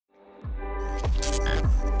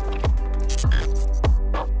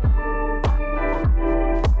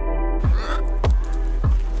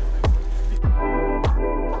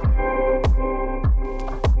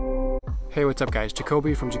What's up guys,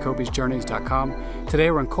 Jacoby from JacobysJourneys.com.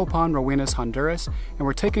 Today we're in Copan Ruinas Honduras and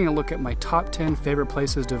we're taking a look at my top 10 favorite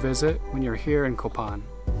places to visit when you're here in Copan.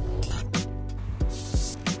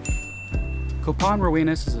 Copan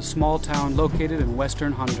Ruinas is a small town located in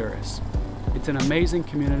western Honduras. It's an amazing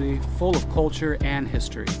community full of culture and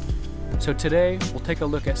history. So today we'll take a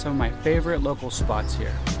look at some of my favorite local spots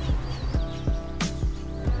here.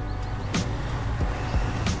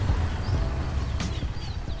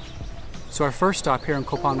 So our first stop here in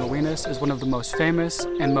Copan Ruinas is one of the most famous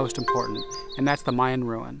and most important, and that's the Mayan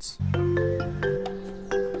ruins.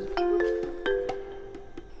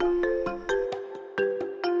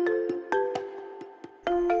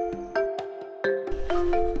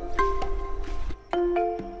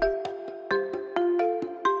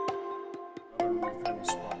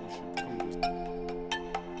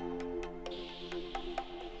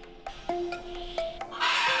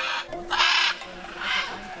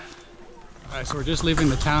 So we're just leaving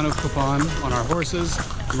the town of Copan on our horses,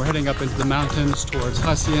 and we're heading up into the mountains towards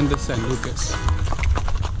Hacienda and Lucas.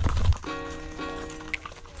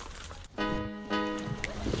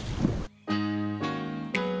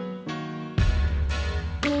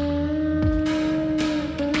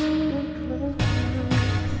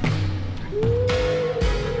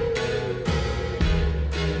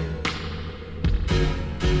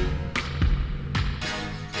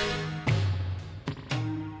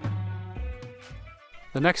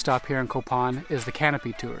 The next stop here in Copan is the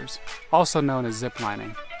Canopy tours, also known as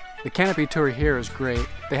ziplining. The Canopy tour here is great.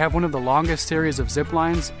 They have one of the longest series of zip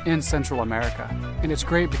lines in Central America, and it's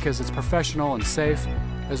great because it's professional and safe,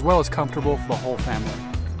 as well as comfortable for the whole family.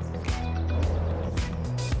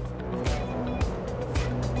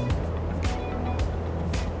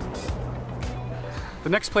 The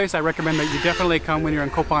next place I recommend that you definitely come when you're in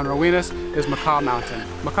Copan Ruinas is Macaw Mountain.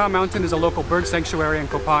 Macaw Mountain is a local bird sanctuary in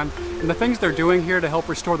Copan, and the things they're doing here to help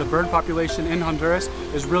restore the bird population in Honduras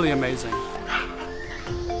is really amazing.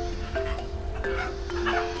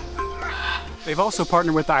 They've also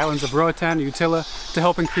partnered with the islands of Roatan and Utila to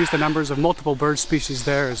help increase the numbers of multiple bird species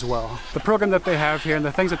there as well. The program that they have here and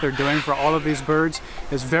the things that they're doing for all of these birds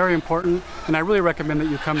is very important, and I really recommend that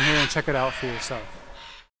you come here and check it out for yourself.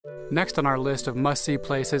 Next on our list of must-see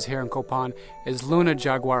places here in Copan is Luna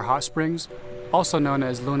Jaguar Hot Springs, also known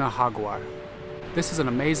as Luna Jaguar. This is an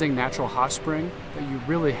amazing natural hot spring that you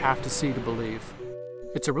really have to see to believe.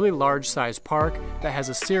 It's a really large-sized park that has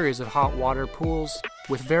a series of hot water pools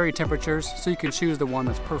with varied temperatures, so you can choose the one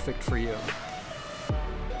that's perfect for you.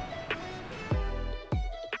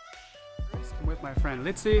 I'm with my friend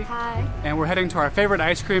Litzy. Hi. And we're heading to our favorite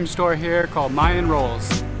ice cream store here called Mayan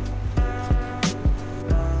Rolls.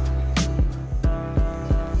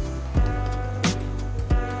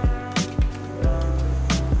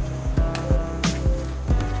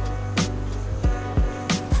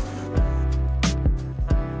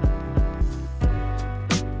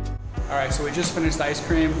 Alright, so we just finished the ice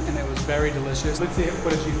cream and it was very delicious. Let's see,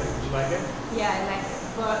 what did you think? Did you like it? Yeah, I like it.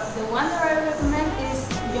 But the one that I recommend is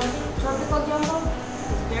Tropical Jumbo.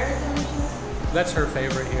 It's very delicious. That's her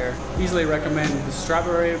favorite here. Easily recommend the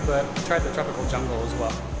strawberry, but try the Tropical Jungle as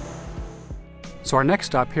well. So our next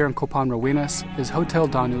stop here in Copan Ruinas is Hotel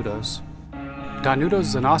Udos. Udos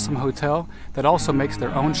is an awesome hotel that also makes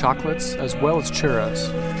their own chocolates as well as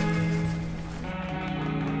churros.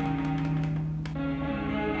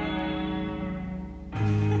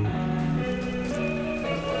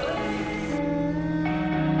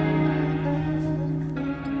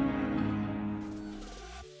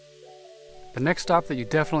 The next stop that you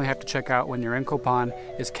definitely have to check out when you're in Copan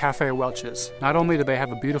is Cafe Welchez. Not only do they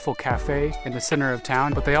have a beautiful cafe in the center of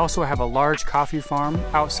town, but they also have a large coffee farm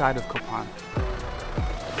outside of Copan.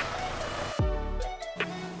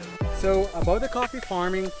 So about the coffee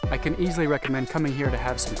farming, I can easily recommend coming here to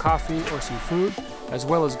have some coffee or some food, as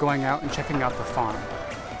well as going out and checking out the farm.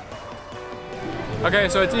 Okay,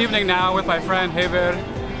 so it's evening now with my friend Javier.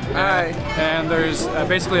 Hi. And there's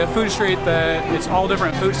basically a food street that it's all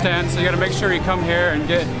different food stands, so you gotta make sure you come here and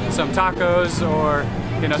get some tacos or,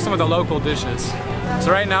 you know, some of the local dishes.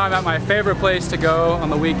 So right now I'm at my favorite place to go on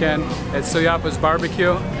the weekend. It's Soyapa's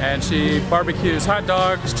Barbecue, and she barbecues hot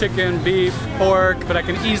dogs, chicken, beef, pork, but I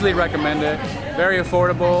can easily recommend it. Very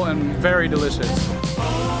affordable and very delicious.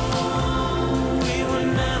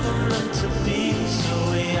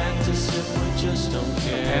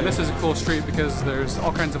 And this is a cool street because there's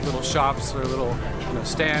all kinds of little shops or little, you know,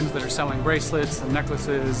 stands that are selling bracelets and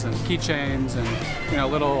necklaces and keychains and, you know,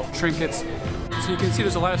 little trinkets. So you can see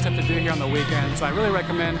there's a lot of stuff to do here on the weekend. So I really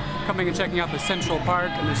recommend coming and checking out the Central Park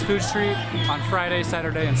and this food street on Friday,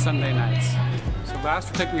 Saturday, and Sunday nights. So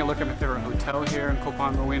last, we're taking a look at my favorite hotel here in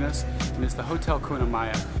Copan Ruinas, and it's the Hotel Cuna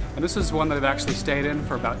Maya. And this is one that I've actually stayed in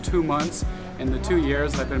for about 2 months in the 2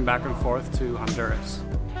 years that I've been back and forth to Honduras.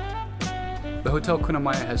 The Hotel Cuna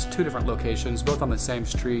Maya has 2 different locations, both on the same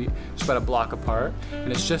street, just about a block apart,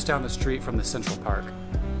 and it's just down the street from the Central Park.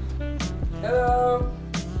 Hello!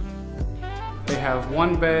 They have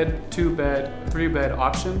 1 bed, 2 bed, 3 bed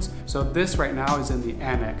options. So this right now is in the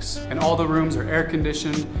annex. And all the rooms are air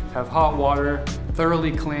conditioned, have hot water,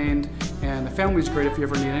 thoroughly cleaned, and the family's great if you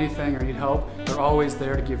ever need anything or need help. They're always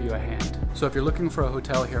there to give you a hand. So if you're looking for a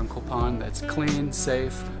hotel here in Copan that's clean,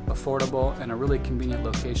 safe, affordable, and a really convenient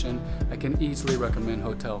location, I can easily recommend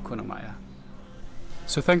Hotel Cuna Maya.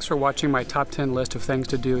 So thanks for watching my top 10 list of things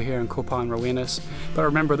to do here in Copan Ruinas. But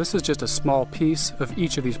remember, this is just a small piece of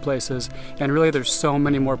each of these places, and really there's so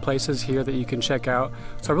many more places here that you can check out.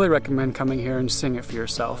 So I really recommend coming here and seeing it for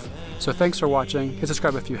yourself. So thanks for watching. Hit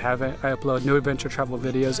subscribe if you haven't. I upload new adventure travel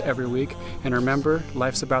videos every week. And remember,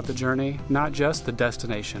 life's about the journey, not just the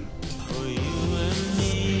destination.